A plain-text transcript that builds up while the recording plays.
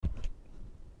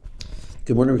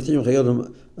Good morning, we're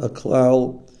continuing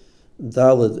Klal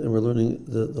Daled, and we're learning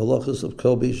the halachas of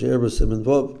Kol B'Yisha Erba Siman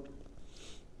Vav.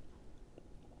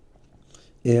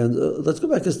 And let's go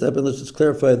back a step and let's just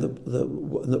clarify the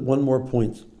one more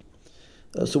point.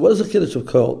 So what is the Kiddush of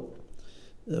Kol?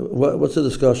 What's the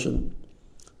discussion?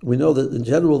 We know that in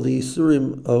general the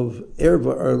Isurim of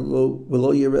Erba are V'lo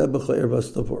Yireh B'cha Erba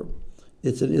Stavor.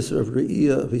 It's an Isur of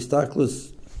Re'iyah, of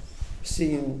Histaklus,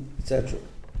 seeing, etc.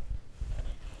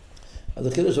 The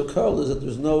Kiddush of Kol is that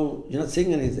you're not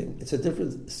seeing anything. It's a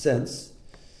different sense.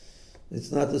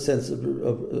 It's not the sense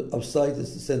of sight,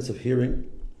 it's the sense of hearing.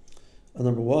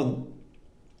 Number one.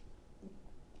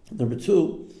 Number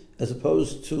two, as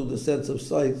opposed to the sense of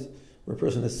sight, where a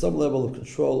person has some level of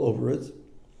control over it,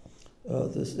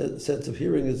 the sense of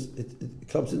hearing it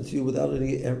comes into you without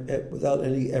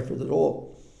any effort at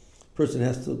all. A person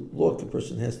has to look, a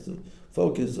person has to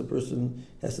focus, a person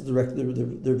has to direct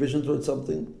their vision towards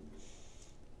something.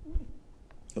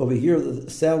 Over here,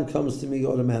 the sound comes to me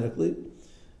automatically,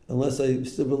 unless I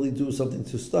still do something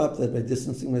to stop that by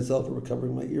distancing myself or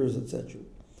recovering my ears, etc.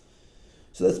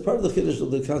 So that's part of the Kiddush of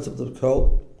the concept of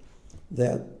Kol,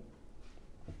 that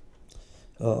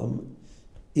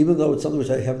even though it's something which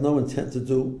I have no intent to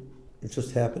do, it's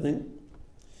just happening,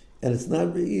 and it's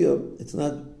not Re'iyah, it's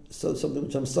not something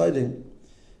which I'm citing,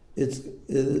 it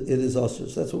is Asr.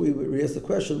 So that's what we ask the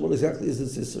question, what exactly is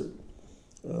this Isser?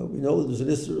 We know that there's an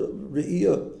Isser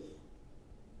Re'iyah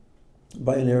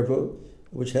by an Erva,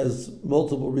 which has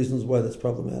multiple reasons why that's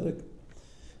problematic.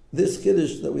 This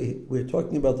Kiddush that we're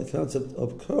talking about, the concept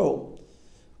of Kol,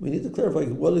 we need to clarify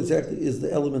what exactly is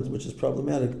the element which is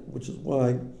problematic, which is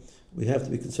why we have to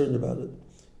be concerned about it.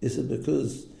 Is it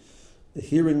because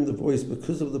hearing the voice,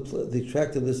 because of the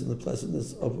attractiveness and the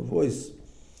pleasantness of a voice,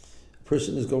 a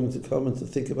person is going to come and to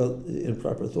think about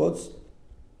improper thoughts?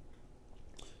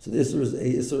 So the Isser is a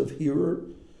Isser of hearer,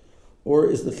 or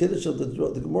is the Kiddush of the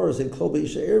Gemara saying Kol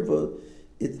B'Yisha Erba?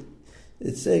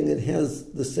 It's saying it has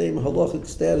the same halachic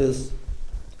status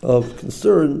of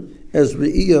concern as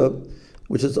Re'iyah,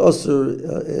 which is also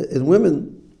in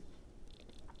women,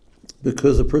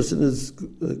 because a person is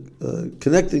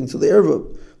connecting to the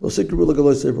Erva. So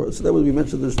that way we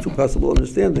mentioned there's two possible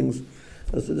understandings.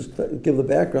 So just give the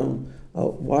background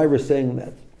why we're saying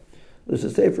that. There's a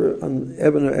sefer on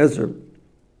Eben Ezer,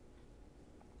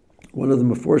 one of the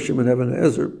Meforshim in Eben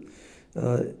Ezer.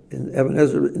 In Eben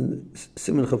Ezer, in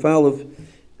Siman Chafalev,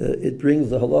 it brings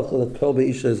the halacha that Kol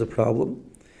B'Yisha is a problem.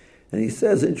 And he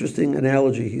says, interesting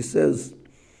analogy, he says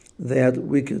that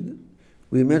we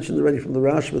mentioned already from the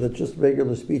Rashba that just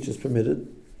regular speech is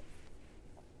permitted.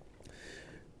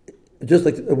 Just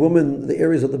like a woman, the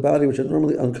areas of the body which are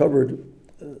normally uncovered,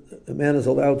 a man is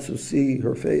allowed to see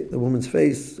her face, the woman's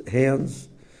face, hands,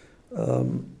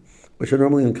 which are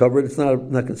normally uncovered. It's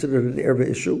not considered an erva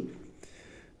issue,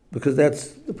 because that's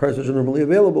the parts which are normally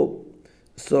available.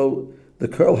 So the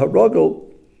Kol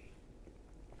Haragil,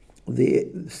 the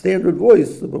standard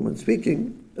voice, the woman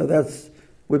speaking,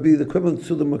 would be the equivalent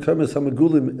to the Makamis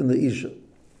Hamagulim in the Isha.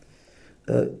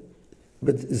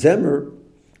 But Zemer,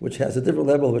 which has a different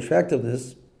level of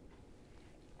attractiveness,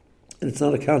 and it's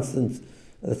not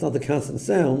the constant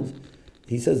sound,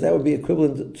 he says that would be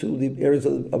equivalent to the areas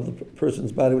of the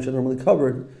person's body which are normally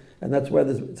covered, and that's why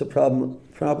it's a problem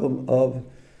of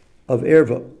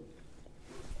erva.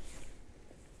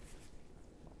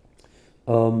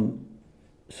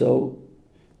 So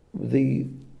the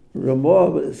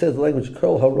Ramah says the language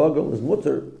Kol Haragil is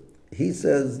mutter. He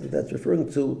says that's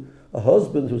referring to a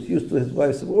husband who's used to his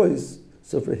wife's voice.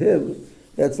 So for him,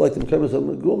 that's like the Mekamis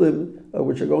HaMegulim,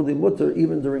 which are going to be mutter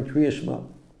even during Kriya Shema.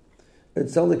 It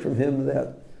sounds like from him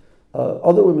that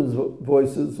other women's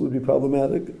voices would be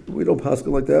problematic. We don't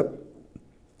paskin like that.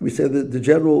 We say that the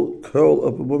general Kol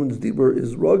of a woman's dibur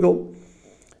is Ragil,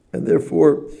 and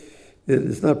therefore it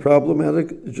is not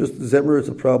problematic. It's just Zemer is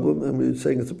a problem, and we're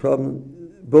saying it's a problem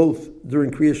both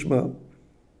during Kriya Shema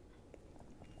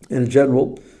and in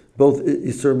general. Both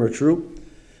Isurim are true.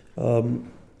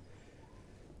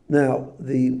 Now,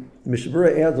 the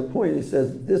Mishabura adds a point. He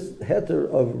says this heter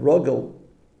of Ragil,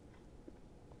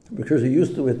 because you're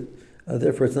used to it,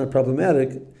 therefore it's not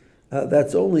problematic.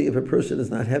 That's only if a person is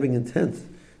not having intent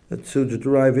to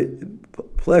derive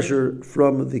pleasure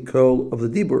from the Kol of the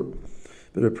Dibur.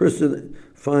 But if a person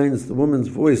finds the woman's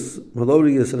voice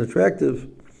melodious and attractive,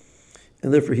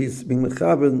 and therefore he's being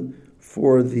mechaben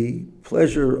for the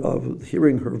pleasure of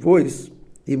hearing her voice,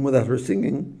 even without her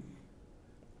singing,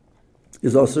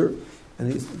 is Asr.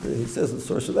 And he says the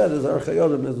source of that is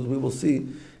Archayodim, as we will see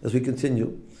as we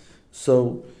continue.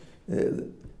 So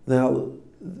now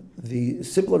the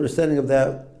simple understanding of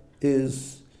that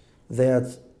is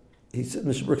that he said,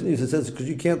 Mr. Berkowitz says, because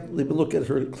you can't even look at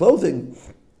her clothing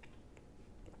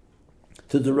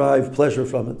to derive pleasure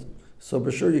from it. So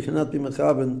for sure you cannot be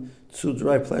mechaben to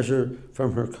derive pleasure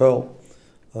from her kol.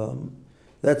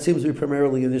 That seems to be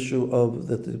primarily an issue of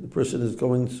that the person is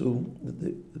going to,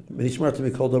 Minishmar to be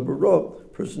called a bara,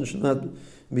 person should not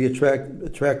be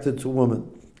attracted to a woman.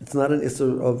 It's not an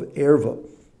isser of erva.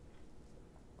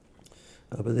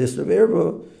 But the isser of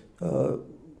erva,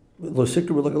 lo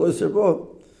sikr like a lo isser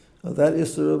that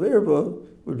isser of erva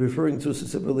would be referring to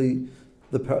specifically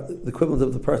the equivalent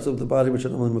of the parts of the body which are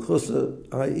normally mechusa,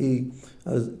 i.e.,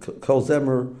 kol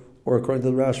zemer, or according to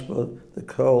the Rashba, the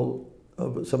kol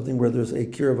of something where there's a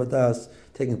kir of adas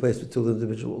taking place with two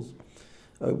individuals.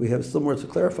 We have still more to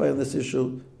clarify on this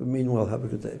issue, but meanwhile, have a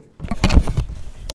good day.